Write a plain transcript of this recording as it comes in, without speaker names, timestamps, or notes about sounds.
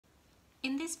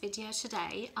In this video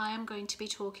today, I am going to be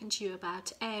talking to you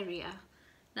about area.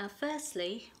 Now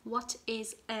firstly, what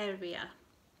is area?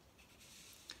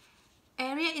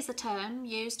 Area is a term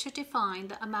used to define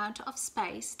the amount of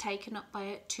space taken up by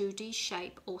a 2D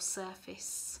shape or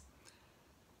surface.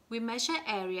 We measure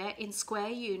area in square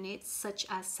units such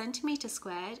as centimetres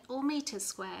squared or metres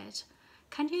squared.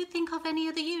 Can you think of any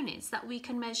other units that we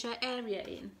can measure area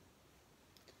in?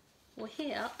 Well,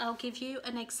 here I'll give you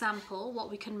an example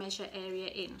what we can measure area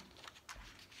in.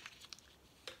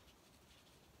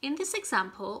 In this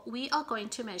example, we are going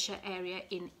to measure area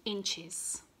in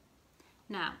inches.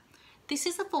 Now, this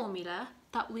is a formula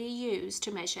that we use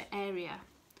to measure area.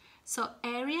 So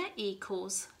area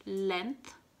equals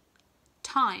length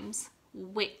times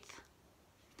width.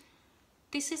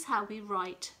 This is how we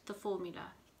write the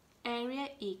formula. Area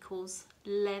equals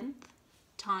length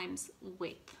times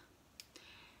width.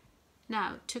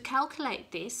 Now, to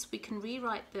calculate this, we can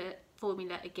rewrite the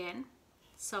formula again.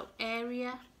 So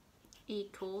area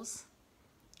equals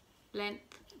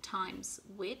length times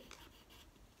width.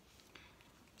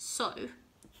 So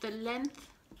the length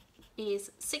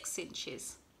is 6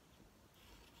 inches.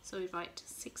 So we write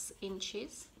 6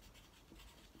 inches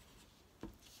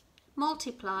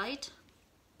multiplied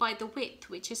by the width,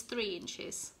 which is 3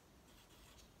 inches.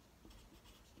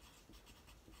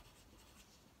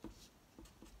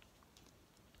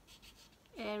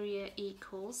 Area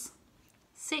equals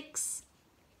 6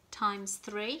 times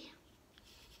 3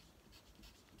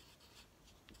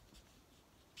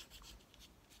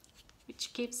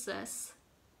 which gives us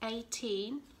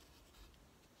 18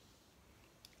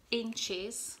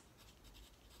 inches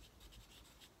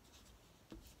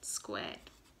squared.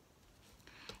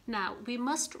 Now we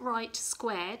must write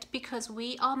squared because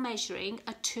we are measuring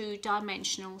a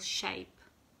two-dimensional shape.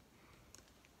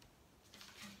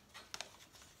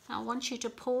 I want you to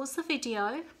pause the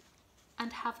video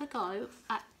and have a go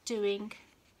at doing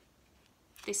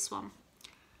this one.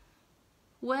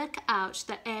 Work out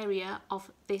the area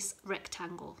of this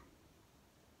rectangle.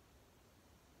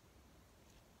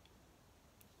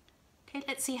 Okay,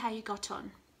 let's see how you got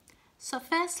on. So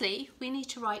firstly, we need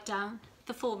to write down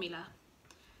the formula.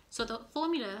 So the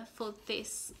formula for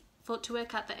this, to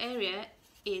work out the area,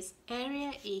 is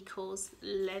area equals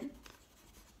length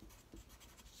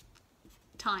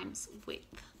times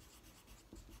width.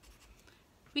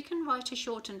 We can write a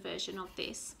shortened version of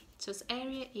this, so it's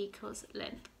area equals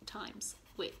length times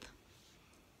width.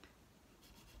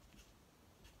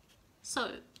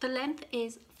 So the length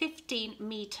is 15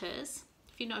 meters,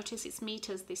 if you notice it's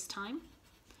meters this time,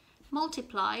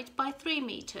 multiplied by 3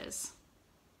 meters,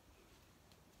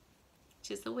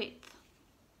 which is the width.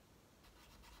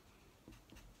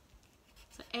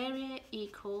 So area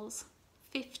equals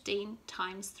 15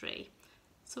 times 3.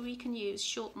 So we can use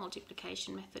short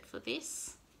multiplication method for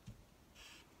this.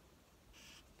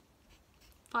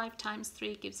 5 times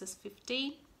 3 gives us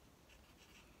 15.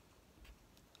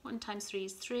 1 times 3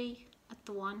 is 3. Add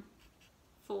the 1,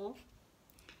 4.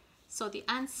 So the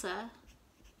answer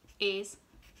is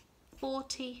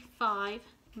 45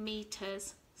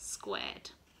 meters squared.